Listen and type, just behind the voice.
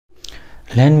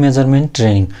Land measurement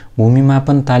training भूमि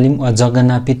मापन तालिम वा जग्गा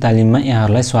नापी तालिममा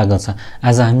यहाँहरूलाई स्वागत छ।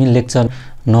 आज हामी लेक्चर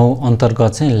 9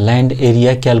 अन्तर्गत चाहिँ ल्यान्ड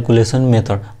एरिया क्याल्कुलेसन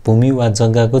मेथड भूमि वा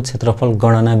जग्गाको क्षेत्रफल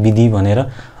गणना विधि भनेर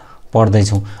पढ्दै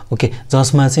छौं। ओके,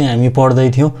 जसमा चाहिँ हामी पढ्दै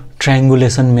थियौं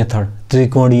ट्रायंगुलेसन मेथड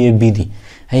त्रिकोणीय विधि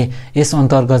है। यस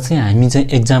अन्तर्गत चाहिँ हामी चाहिँ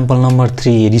एक्जाम्पल नम्बर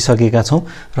 3 हेरिसकेका छौं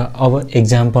र अब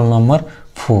एक्जाम्पल नम्बर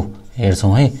 4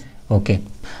 हेर्छौं है। ओके,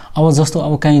 अब जस्तो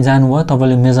अब कहीँ जानुभयो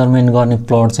तपाईले मेजरमेन्ट गर्ने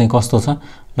प्लट चाहिँ कस्तो छ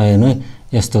ल हेर्नु है,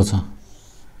 यस्तो छ।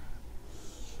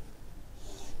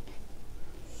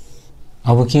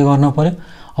 अब के गर्न पर्यो,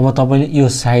 अब तपाईले यो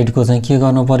साइडको चाहिँ के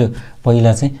गर्न पर्यो,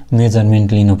 पहिला चाहिँ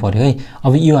मेजरमेन्ट लिनु पर्यो है।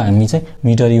 अब यो हामी चाहिँ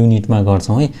मिटर युनिटमा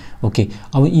गर्छौं है। ओके,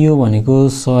 अब यो भनेको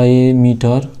 100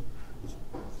 मिटर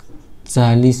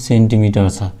 40 सेन्टिमिटर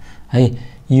छ है।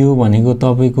 यो भनेको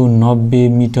तपाईको 90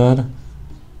 मिटर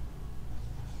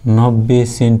 90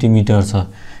 सेन्टिमिटर छ।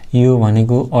 यो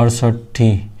भनेको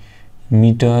 68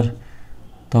 मिटर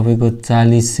तपाईको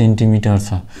 40 सेन्टिमिटर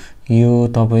छ। यो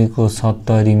तपाईको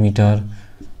 70 मिटर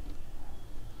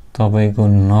तपाईको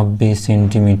 90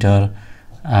 सेन्टिमिटर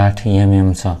 8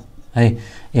 mm छ है।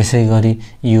 यसैगरी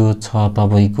यो छ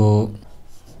तपाईको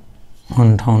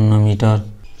 58 मिटर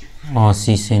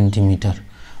 80 सेन्टिमिटर।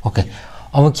 ओके,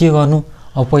 अब के गर्नु,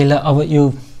 अब पहिला अब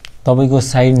यो तपाईको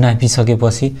साइड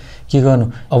नापिसकेपछि के गर्नु,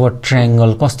 अब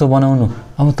ट्रायंगल कस्तो बनाउनु।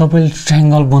 अब तपाईले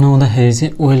ट्रायंगल बनाउँदाखेरि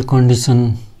चाहिँ वेल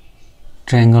कन्डिसन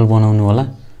ट्रायंगल बनाउनु होला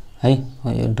है।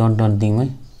 यो डट डट दिउँ है।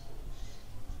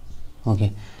 ओके,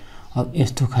 अब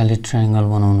यस्तो खाली ट्रायंगल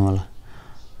बनाउनु होला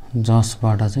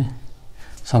जसबाट चाहिँ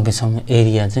सकेसम्म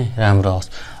एरिया चाहिँ राम्रो होस्।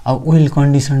 अब वेल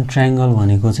कन्डिसन ट्रायंगल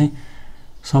भनेको चाहिँ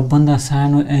सबभन्दा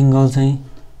सानो एंगल चाहिँ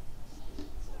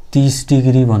 30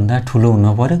 डिग्री भन्दा ठुलो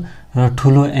हुन पर्यो र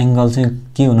ठुलो एंगल चाहिँ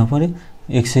के हुन पर्यो,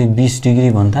 120 डिग्री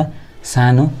भन्दा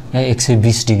सानो या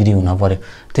 120 डिग्री हुन पर्यो।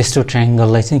 त्यस्तो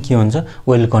ट्रायंगललाई चाहिँ के भन्छ,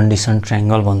 वेल कन्डिसन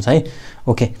ट्रायंगल भन्छ है।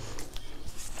 ओके,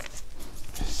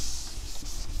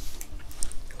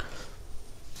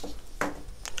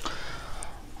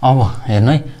 अब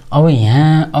हेर्नु है, अब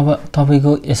यहाँ अब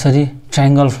तपाईको यसरी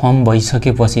ट्रायंगल फर्म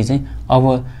भइसकेपछि चाहिँ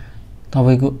अब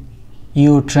तपाईको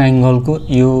यो ट्रायंगलको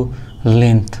यो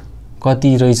लेन्थ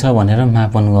कति रहेछ भनेर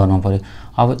मापन गर्नु पर्यो।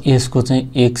 अब यसको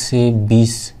चाहिँ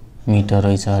 120 मिटर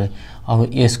रहेछ अरे, अब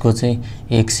यसको चाहिँ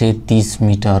 130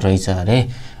 मिटर रहेछ अरे।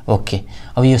 ओके,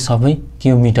 अब यो सबै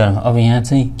के मिटरमा, अब यहाँ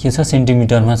चाहिँ के छ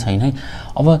सेन्टिमिटरमा छैन है।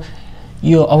 अब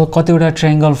यो अब कतिवटा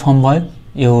ट्रायंगल फर्म भयो,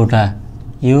 एउटा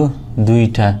यो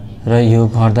दुईटा र यो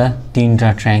गर्दा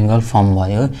तीनटा ट्रायंगल फर्म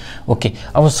भयो। ओके,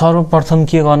 अब सर्वप्रथम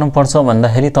के गर्नुपर्छ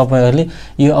भन्दाखेरि तपाईहरुले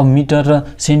यो अब मिटर र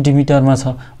सेन्टिमिटरमा छ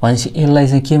भनेपछि यसलाई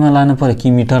चाहिँ केमा लानु पर्यो,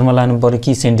 कि मिटरमा लानु पर्यो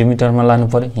कि सेन्टिमिटरमा लानु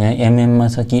पर्यो, यहाँ एमएम मा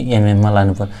छ कि एमएम मा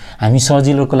लानु पर्यो। हामी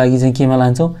सजिलोको लागि चाहिँ केमा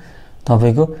लान्छौं,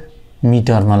 तपाईको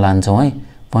मिटरमा लान्छौं है।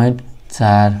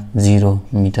 0.40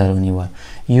 मिटर हुने भयो।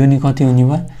 यो नि कति हुने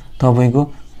भयो,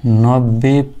 तपाईको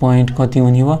 90 पॉइंट कति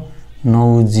हुने भयो,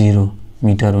 90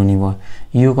 मिटर हुने भयो।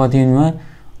 यो कति हुने भयो,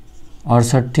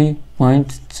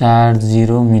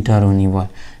 68.40 मिटर हुने भयो।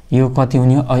 यो कति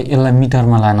हुने हो, यसलाई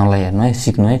मिटरमा लानलाई हेर्नु है,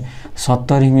 सिक्नु है।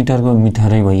 70 मिटरको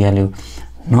मिटरै भइहाल्यो।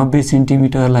 90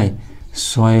 सेन्टिमिटरलाई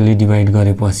 100 ले डिवाइड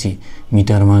गरेपछि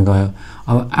मिटरमा गयो।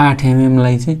 अब 8 mm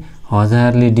लाई चाहिँ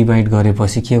 1000 ले डिवाइड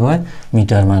गरेपछि के भयो,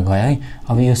 मिटरमा गयो है।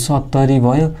 अब यो 70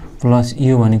 भयो प्लस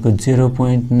यो भनेको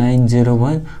 0.90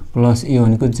 भयो प्लस यो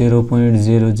भनेको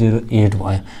 0.008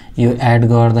 भयो। यो एड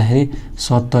गर्दाखेरि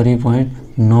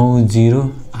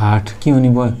 70.908 के हुने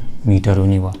भयो, मिटर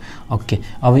हुने भयो। ओके,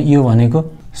 अब यो भनेको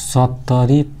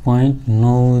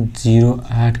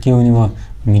 70.908 के हुने भयो,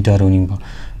 मिटर हुने भयो।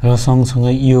 र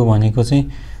सँगसँगै यो भनेको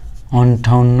चाहिँ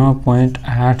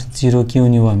 58.80 के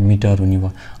हुने भयो, मिटर हुने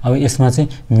भयो। अब यसमा चाहिँ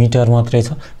मिटर मात्रै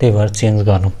छ, त्यही भएर चेन्ज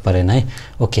गर्नु परेन है।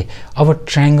 ओके, अब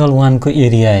ट्रायंगल 1 को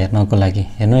एरिया हेर्नको लागि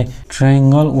हेर्नु है,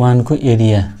 ट्रायंगल 1 को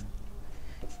एरिया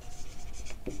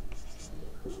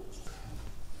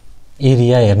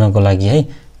हेर्नको लागि है।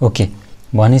 ओके,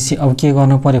 भनेपछि अब के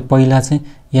गर्नु पर्यो, पहिला चाहिँ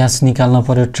यास निकाल्न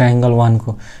पर्यो ट्रायंगल 1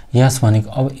 को। यास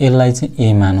भनेको अब यसलाई चाहिँ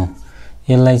ए मानौ,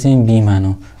 यसलाई चाहिँ बी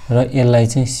मानौ र यसलाई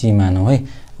चाहिँ सी मानौ है।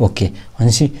 ओके,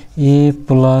 भनेपछि ए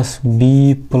प्लस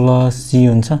बी प्लस सी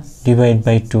हुन्छ डिवाइड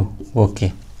बाइ 2।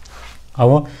 ओके,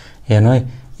 अब हेर्नु है,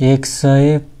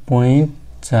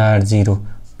 100.40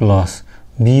 प्लस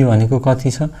बी भनेको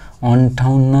कति छ,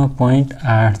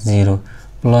 58.80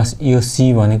 प्लस यो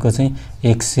सी भनेको चाहिँ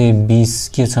 120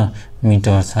 के छ,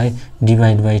 मिटर छ है,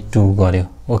 डिवाइड बाइ 2 गर्यो।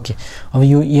 ओके, अब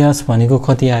यो यास भनेको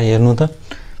कति आयो हेर्नु त,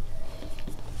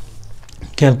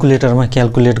 क्याल्कुलेटरमा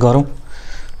क्याल्कुलेट गरौँ।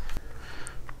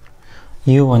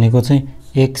 यो भनेको चाहिँ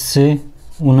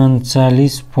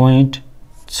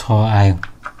 139.6 आयो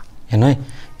हेर्नु है,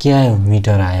 के आयो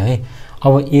मिटर आयो है।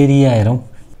 अब एरिया हेरौँ,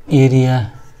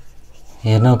 एरिया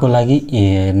हेर्नको लागि ए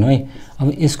हेर्नु है।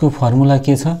 अब यसको फर्मुला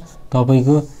के छ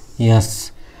तपाईको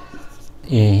S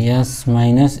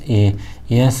minus A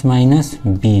S minus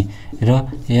be र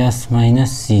एस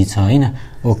माइनस सी छ हैन।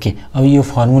 ओके, अब यो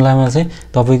फर्मुलामा चाहिँ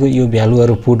तपाईको यो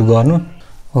भ्यालुहरु पुट गर्नु।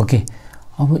 ओके,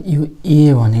 अब यो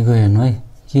ए भनेको हेर्नु है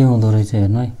के हुँदो रहेछ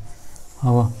हेर्नु है।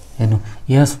 अब हेर्नु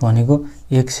एस भनेको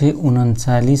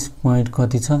 139 पॉइंट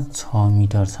कति छ 6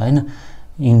 मिटर छ हैन,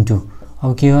 इन्टु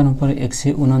अब के गर्नु पर्यो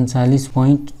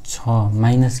 139.6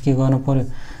 माइनस के गर्नु पर्यो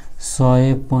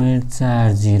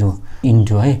 100.40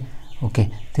 इन्टु है। ओके,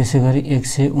 त्यसैगरी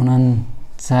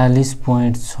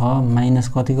 139.6 माइनस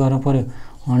कति गर्नु पर्यो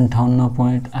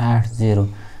 58.80।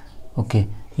 ओके,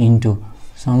 इन्टु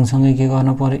सँगसँगै के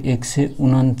गर्नु पर्यो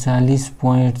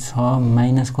 139.6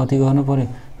 माइनस कति गर्नु पर्यो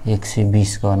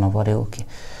 120 गर्नु पर्यो। ओके,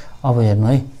 अब हेर्नु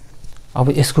है, अब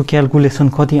यसको क्याल्कुलेसन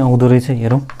कति आउँदो रहेछ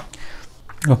हेरौँ।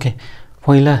 ओके,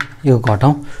 पहिला यो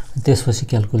घटाउँ त्यसपछि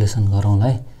क्याल्कुलेसन गरौँला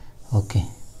है। ओके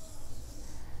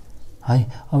है,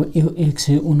 अब यो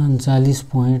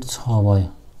 139.6 भयो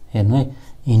हेर्नु है,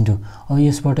 इन्टु अब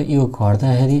यसबाट यो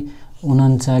घट्दाखेरि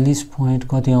 39 पॉइन्ट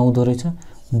कति आउँदो रहेछ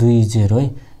 20 है,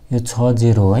 यो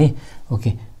 60 है।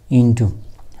 ओके, इन्टु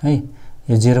है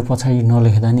यो 0 पछाडि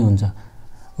नलेख्दा नि हुन्छ।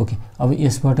 ओके, अब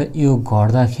यसबाट यो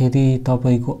घट्दाखेरि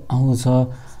तपाईको आउँछ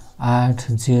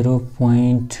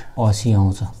 80.80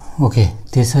 आउँछ। ओके,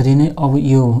 त्यसरी नै अब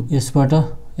यो यसबाट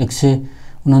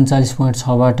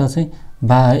 139.6 बाट चाहिँ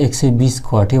 120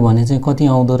 घट्यो भने चाहिँ कति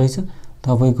आउँदो रहेछ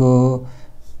तपाईको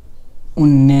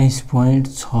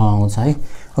 19.6 आउँछ है।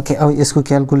 ओके, अब यसको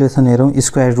क्याल्कुलेसन हेरौँ,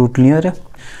 स्क्वायर रुट लिएर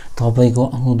तपाईको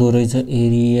आउँदो रहेछ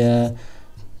एरिया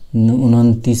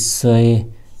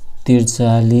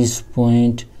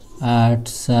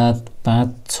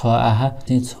 2943.8756 आहा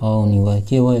चाहिँ 6 हुने भयो,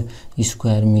 के भयो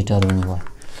स्क्वायर मिटर हुने भयो।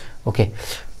 ओके,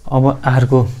 अब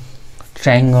अर्को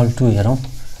ट्रायंगल 2 हेरौँ।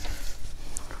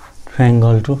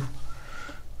 ट्रायंगल 2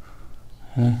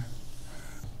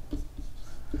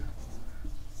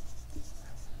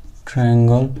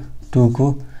 ट्रायंगल 2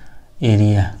 को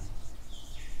एरिया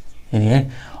है।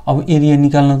 अब एरिया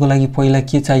निकाल्नको लागि पहिला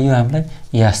के चाहियो हामीलाई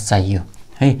यास चाहियो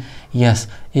है, यास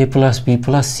a plus b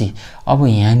plus c। अब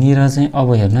यहाँनिर चाहिँ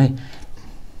अब हेर्नु है,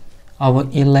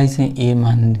 अब यसलाई चाहिँ a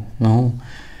मानौँ,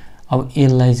 अब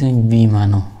यसलाई चाहिँ b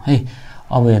मानौँ है।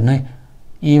 अब हेर्नु है,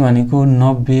 a भनेको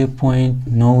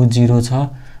 90.90 छ,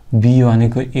 b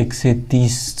भनेको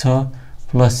 130 छ,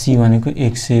 प्लस c भनेको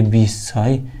 120 छ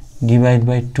है, डिभाइड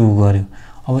बाइ 2 गर्यो।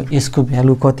 अब यसको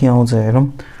भ्यालु कति आउँछ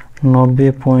हेरौँ,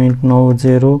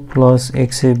 90.90 plus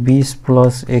 120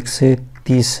 plus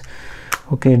 130।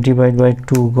 Okay, divide by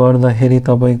 2 गर्दाखेरि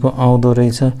तपाईको आउँदो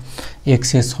रहेछ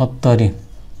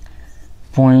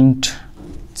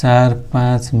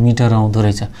 170.45 मिटर आउँदो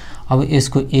रहेछ। अब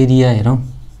यसको एरिया हेरौँ,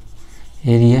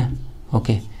 एरिया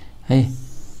ओके है,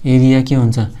 एरिया के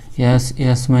हुन्छ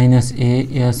S minus A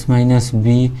S minus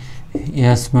be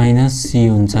S minus C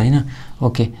हुन्छ हैन।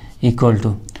 ओके, इक्वल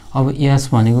टु अब एस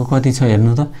भनेको कति छ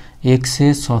हेर्नु त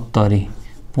 170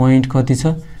 पॉइन्ट कति छ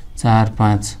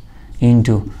 45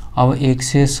 इन्टु अब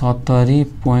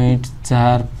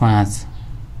 170.45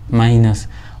 माइनस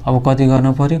अब कति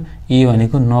गर्नु पर्यो ए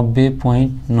भनेको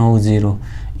 90.90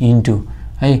 इन्टु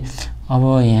है। अब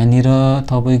यहाँनिर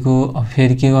तपाईको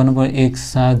फेरि के गर्नु पर्यो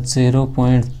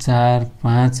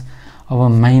 170.45 अब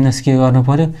माइनस के गर्नु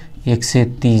पर्यो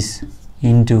 130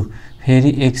 इन्टु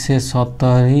फेरि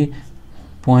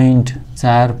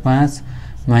 170.45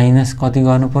 माइनस कति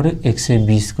गर्नु पर्यो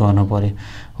 120 गर्नु पर्यो।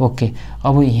 ओके,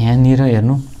 अब यहाँनिर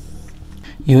हेर्नु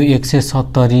यो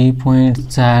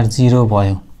 170.40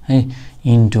 भयो है,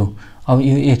 इन्टु अब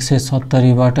यो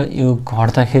 170 बाट यो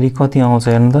घट्दाखेरि कति आउँछ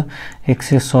हेर्नु त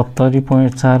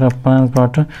 170.45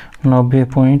 बाट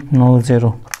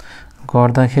 90.90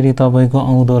 गर्दाखेरि तपाईको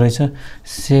आउँदो रहेछ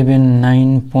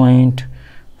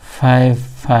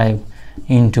 79.55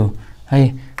 इन्टु है।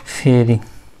 फेरि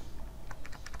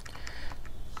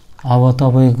अब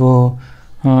तपाईको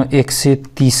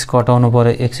 130 घटाउनु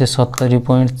पर्यो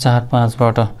 170.45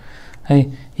 बाट है,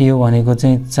 यो भनेको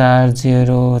चाहिँ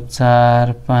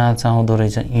 4045 आउँदो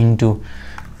रहेछ इन्टु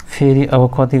फेरि अब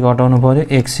कति घटाउनु पर्यो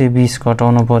 120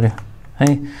 घटाउनु पर्यो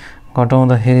है,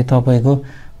 घटाउँदाखेरि तपाईको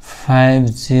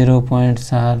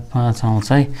 50.45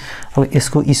 आउँछ है। अब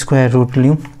यसको स्क्वायर रुट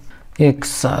लिउँ,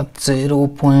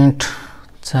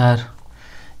 170.4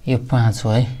 यो 5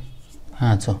 हो है,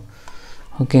 5 हो।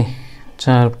 ओके,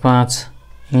 45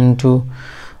 इन्टु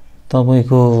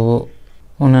तपाईको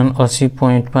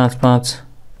 79.55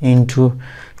 इन्टु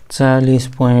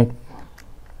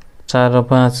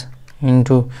 40.45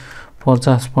 इन्टु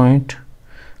 50.45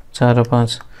 4 र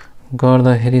 5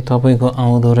 गर्दाखेरि तपाईको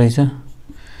आउँदो रहेछ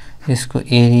यसको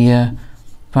एरिया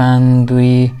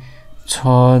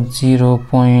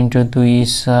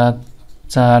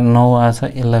 5260.2749 आछ।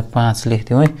 यसलाई 5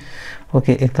 लेख्दियौ है।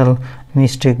 ओके एकताल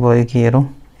मिस्टेक भयो कि हेरौँ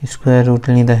स्क्वायर रुट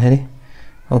लिँदाखेरि।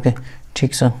 ओके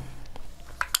ठीक छ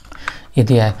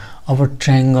यति आयो। अब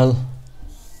ट्रायंगल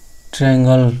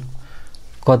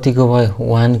कतिको भयो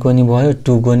 1 को नि भयो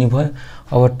 2 को नि भयो।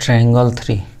 अब ट्रायंगल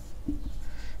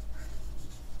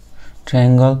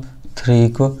 3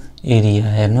 को एरिया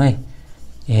हेर्नु है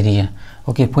एरिया।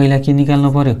 ओके पहिला के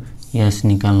निकाल्नु पर्यो यस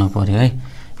निकाल्नु पर्यो है।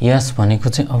 यस भनेको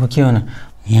चाहिँ अब के हो न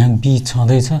यहाँ बी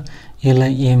छँदैछ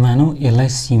यसलाई ए मानौ यसलाई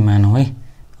सी मानौ है।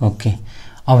 ओके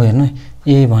अब हेर्नु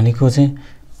ए भनेको चाहिँ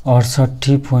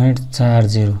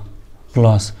 68.40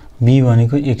 प्लस बी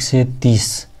भनेको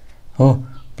 130 हो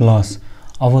प्लस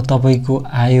अब तपाईको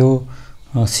आयो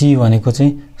सी भनेको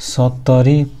चाहिँ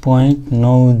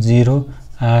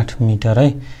 70.908 मिटर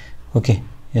है। ओके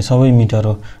यो सबै मिटर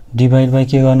हो डिभाइड बाइ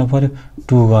के गर्नु पर्यो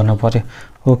 2 गर्नु पर्यो।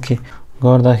 ओके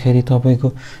गर्दाखेरि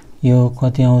तपाईको यो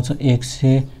कति आउँछ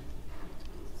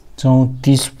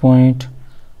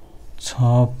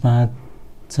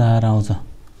 134.654 आउँछ।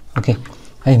 ओके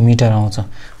है मिटर आउँछ।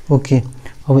 ओके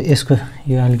अब यसको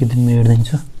यो अलिकति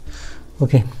मेट्दिन्छु।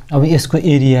 ओके अब यसको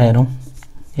एरिया हेरौँ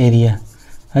एरिया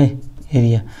है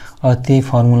एरिया। अब त्यही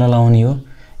फर्मुला लाउने हो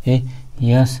है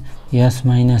यस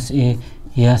minus A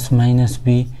yes minus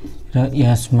be र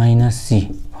यस माइनस सी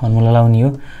फर्मुला लाउने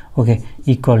हो। ओके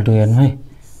इक्वल टु हेर्नु है।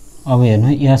 अब हेर्नु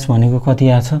यस भनेको कति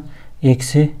आछ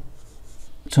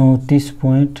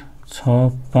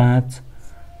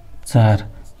 134.654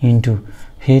 इन्टु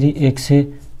फेरि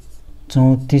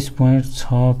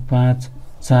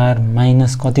 134.654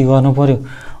 माइनस कति गर्नु पर्यो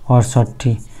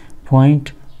 68 पोइन्ट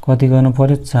कति गर्नु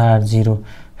पर्यो 40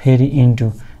 फेरि इन्टु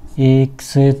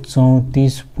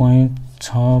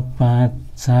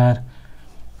 134.654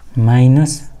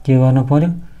 माइनस के गर्नु पर्यो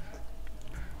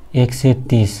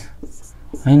 130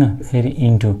 हैन फेरि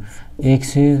इन्टु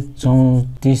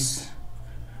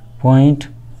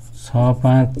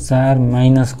 134.654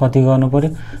 माइनस कति गर्नु पर्यो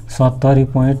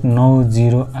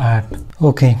 70.908।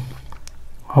 ओके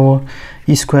अब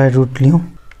स्क्वायर रुट लियौं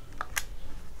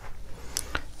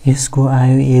यसको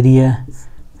आयो एरिया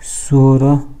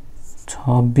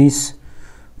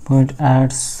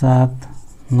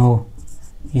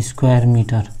 1626.879 स्क्वायर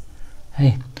मिटर है।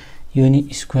 यो नि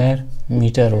स्क्वायर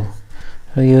मिटर हो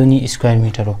र यो नि स्क्वायर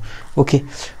मिटर हो। ओके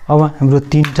अब हाम्रो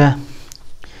तीनटा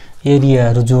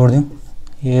एरियाहरु जोड्दियौं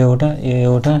यो एउटा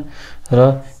र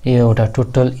यो एउटा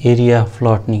टोटल एरिया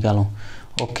फ्लट निकालौं।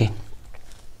 ओके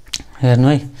हेर्नु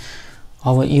है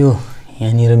अब यो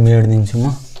यहाँनिर मेट्दिन्छु म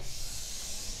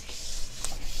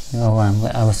अब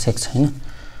हामीलाई आवश्यक छैन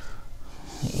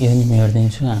यो नि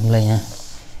मेट्दिन्छु हामीलाई यहाँ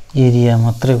एरिया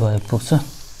मात्रै भए पुग्छ।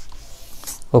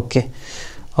 ओके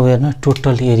अब हेर्नु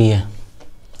टोटल एरिया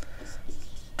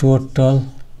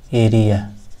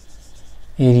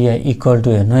इक्वल टु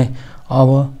हेर्नु है अब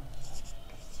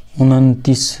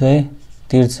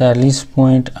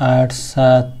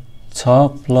 2943.876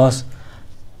 प्लस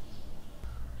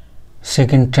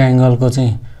सेकेन्ड ट्रायंगलको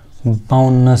चाहिँ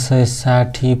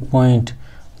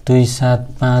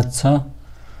 5260.275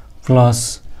 प्लस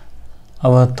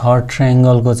अब थर्ड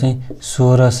ट्रायंगलको चाहिँ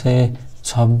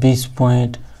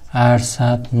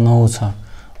 1626.879 छ।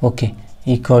 ओके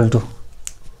इक्वल टु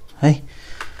है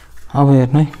अब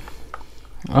हेर्नु है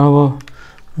अब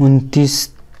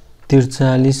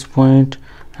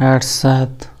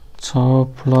 2943.876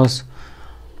 प्लस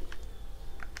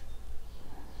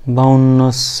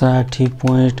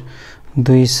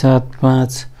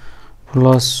 5260.275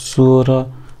 प्लस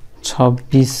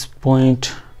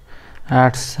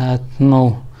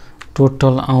 1626.879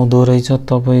 टोटल आउँदो रहेछ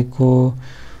तपाईको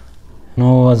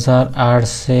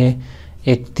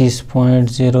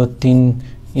 9831.03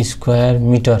 स्क्वायर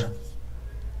मिटर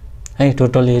है।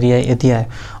 टोटल एरिया यति आयो।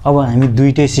 अब हामी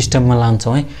दुईटै सिस्टममा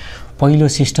लान्छौं है। पहिलो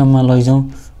सिस्टममा लैजाउँ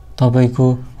तपाईको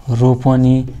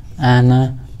रोपनी आना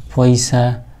पैसा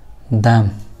दाम।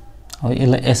 अब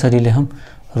यसलाई यसरी लेखौं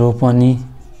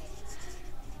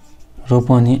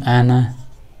रोपनी आना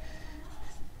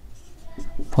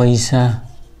पैसा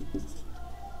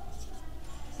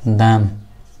दाम।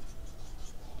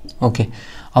 ओके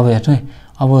अब हेर्नु है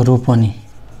अब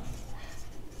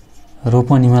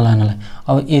रोपनीमा लानलाई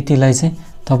अब यतिलाई चाहिँ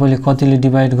तपाईले कतिले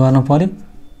डिभाइड गर्न पर्यो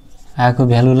आको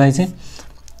भ्यालुलाई चाहिँ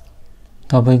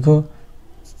तपाईको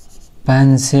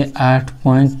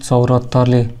 508.74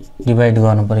 ले डिभाइड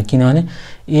गर्नु पर्यो किनभने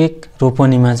एक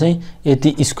रोपनीमा चाहिँ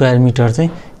यति स्क्वायर मिटर चाहिँ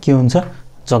के हुन्छ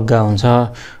जग्गा हुन्छ।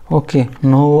 ओके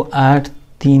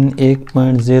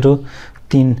 9831.03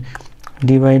 3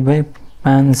 डिभाइड बाइ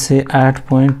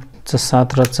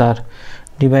 508.7 र 4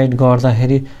 डिभाइड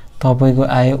गर्दाखेरि तपाईको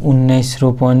आयो 19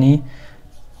 रोपनी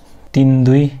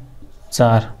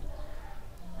 324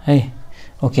 है।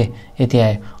 ओके यति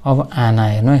आयो। अब आना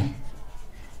हेर्नु है,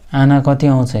 आना कति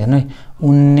आउँछ हेर्नु है,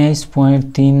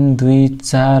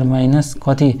 19.324 माइनस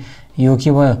कति, यो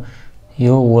के भयो,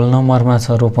 यो होल नम्बरमा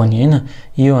छ रोपनी हैन,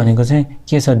 यो भनेको चाहिँ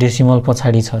के छ डेसिमल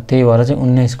पछाडी छ, त्यही भएर चाहिँ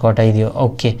 19 घटाइदियो।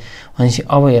 ओके भनेपछि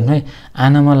अब हेर्नु है,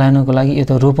 आनामा लानुको लागि यो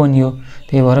त रोपनी हो,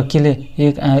 त्यही भएर केले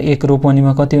एक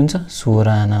रोपनीमा कति हुन्छ 16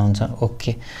 आना हुन्छ।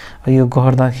 ओके यो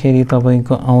गर्दाखेरि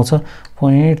तपाईको आउँछ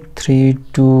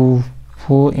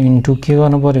 0.324 इन्टु के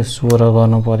गर्नु पर्यो 16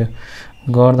 गर्नु पर्यो,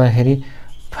 गर्दाखेरि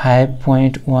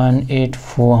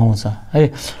 5.184 आउँछ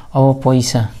है। अब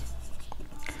पैसा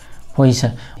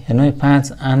हेर्नु है,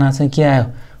 5 आना चाहिँ के आयो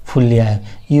फुल्ली आयो,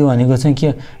 यो भनेको चाहिँ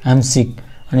के आंशिक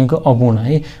भनेको अपूर्ण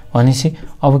है। भनेपछि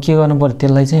अब के गर्नु पर्यो,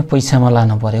 त्यसलाई चाहिँ पैसामा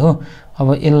लानु पर्यो हो।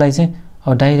 अब यसलाई चाहिँ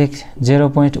अब डाइरेक्ट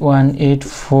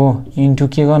 0.184 इन्टु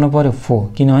के गर्नु पर्यो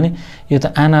 4, किनभने यो त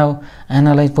आना हो,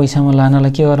 आनालाई पैसामा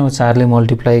लानलाई के गर्नु 4 ले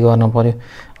मल्टिप्लाई गर्नु पर्यो।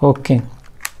 ओके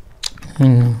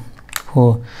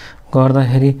 4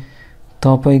 गर्दाखेरि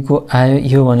तपाईको आयो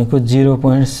यो भनेको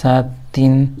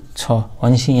 0.736,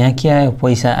 भनेपछि यहाँ के आयो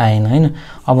पैसा आएन हैन।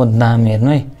 अब दाम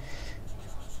हेर्नु है,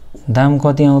 दाम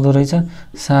कति आउँदो रहेछ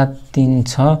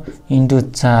 736 इन्टु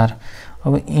 4,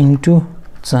 अब इन्टु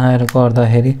 4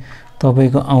 गर्दाखेरि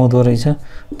तपाईको आउँदो रहेछ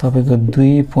तपाईको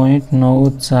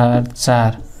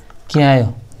 2.944 के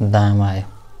आयो दाम आयो।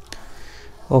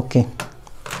 ओके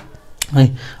है।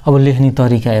 अब लेख्ने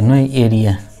तरिका हेर्नु है,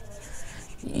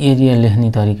 एरिया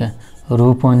लेख्ने तरिका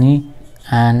रोपनी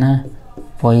आना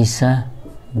पैसा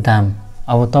दाम।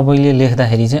 अब तपाईले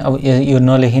लेख्दाखेरि चाहिँ अब यो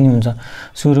नलेखे नि हुन्छ,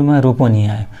 सुरुमा रोपनी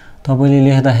आयो, तपाईले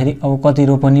लेख्दाखेरि अब कति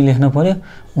रोपनी लेख्न पर्यो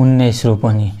 19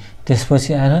 रोपनी,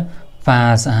 त्यसपछि आएर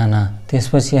 5 आना,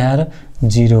 त्यसपछि आएर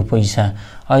 0 पैसा।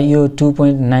 यो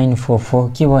 2.944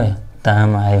 के भयो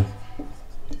दाम आयो,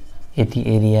 यति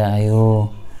एरिया आयो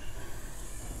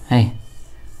है।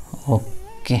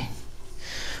 ओके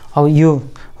अब यो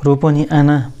रोपनी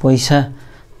आना पैसा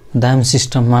दाम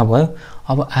सिस्टममा भयो।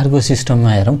 अब अर्को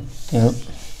सिस्टममा हेरौँ, यो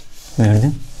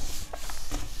हेर्दिउँ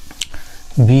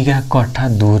बिघा कट्ठा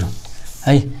धुर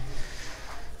है।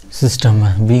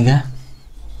 सिस्टममा बिघा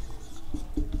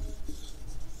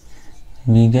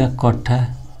कट्ठा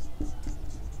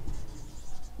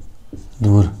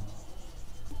धुर।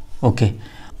 ओके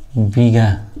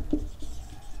बिघा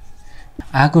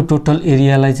आको टोटल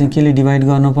एरियालाई चाहिँ केले डिभाइड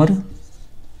गर्नु पर्यो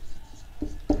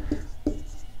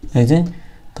है, चाहिँ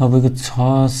तपाईको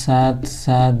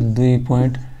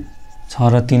 6772.6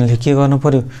 र 3 ले के गर्नु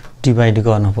पर्यो डिभाइड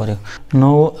गर्नु पर्यो।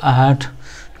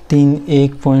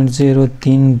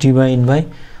 9831.03 डिभाइड बाइ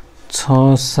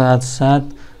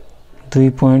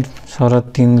 6772.6 र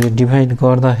 3 ले डिभाइड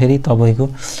गर्दाखेरि तपाईको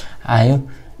आयो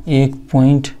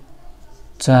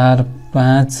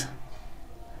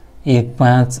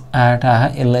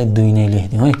 1.451588। यसलाई 2 नै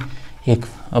लेख्दिउँ है 1।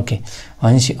 ओके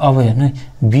भनेपछि अब हेर्नु है,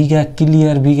 बिघा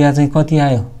क्लियर बिघा चाहिँ कति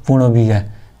आयो पूर्ण बिघा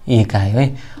 1 आयो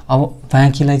है। अब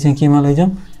बाँकीलाई चाहिँ केमा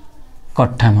लैजाउँ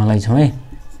कट्ठामा लैजाउँ है,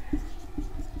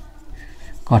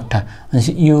 कट्ठा।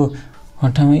 भनेपछि यो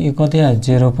कट्ठामा यो कति आयो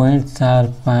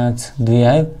 0.452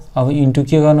 आयो। अब इन्टु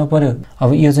के गर्नु पर्यो,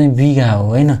 अब यो चाहिँ बिघा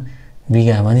हो हैन,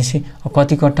 बिघा भनेपछि अब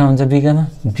कति कट्ठा हुन्छ बिघामा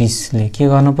 20 ले के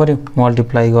गर्नु पर्यो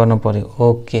मल्टिप्लाई गर्नु पर्यो।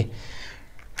 ओके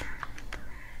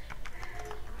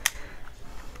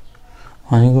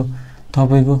भनेको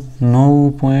तपाईको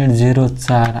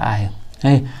 9.04 आयो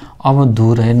है। अब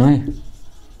धुर हेर्नु है,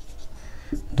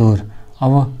 धुर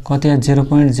अब कति आयो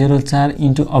 0.04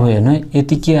 इन्टु, अब हेर्नु है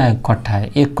यति के आयो कट्ठा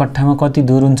आयो, एक कट्ठामा कति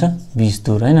धुर हुन्छ 20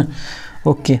 धुर हैन।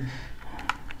 ओके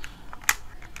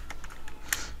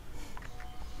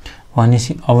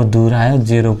भनेपछि अब धुर आयो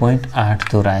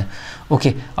 0.8 धुर आयो।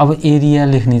 ओके अब एरिया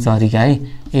लेख्ने तरिका है,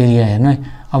 एरिया हेर्नु है,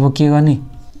 अब के गर्ने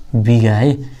बिघा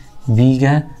है,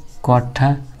 बिघा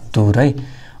कट्ठा धुर है।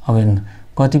 अब हेर्नु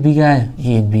कति बिघा आयो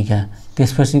 1 बिघा,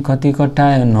 त्यसपछि कति कट्ठा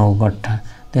आयो 9 कट्ठा,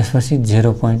 त्यसपछि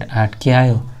 0.8 के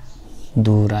आयो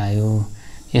धुर आयो।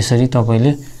 यसरी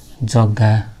तपाईले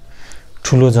जग्गा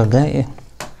ठुलो जग्गा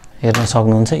हेर्न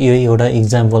सक्नुहुन्छ। यो एउटा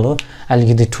इक्जाम्पल हो,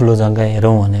 अलिकति ठुलो जग्गा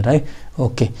हेरौँ भनेर है।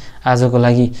 ओके आजको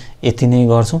लागि यति नै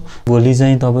गर्छौं। भोलि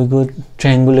चाहिँ तपाईको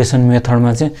ट्रायंगुलेसन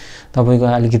मेथडमा चाहिँ तपाईको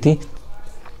अलिकति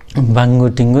बाङ्गो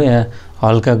टिङ्गो या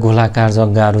हल्का गोलाकार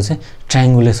जग्गाहरु चाहिँ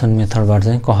ट्रायंगुलेसन मेथडबाट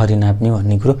चाहिँ कसरी नाप्ने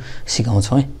भन्ने कुरो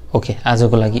सिकाउँछौं है। ओके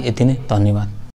आजको लागि यति नै, धन्यवाद।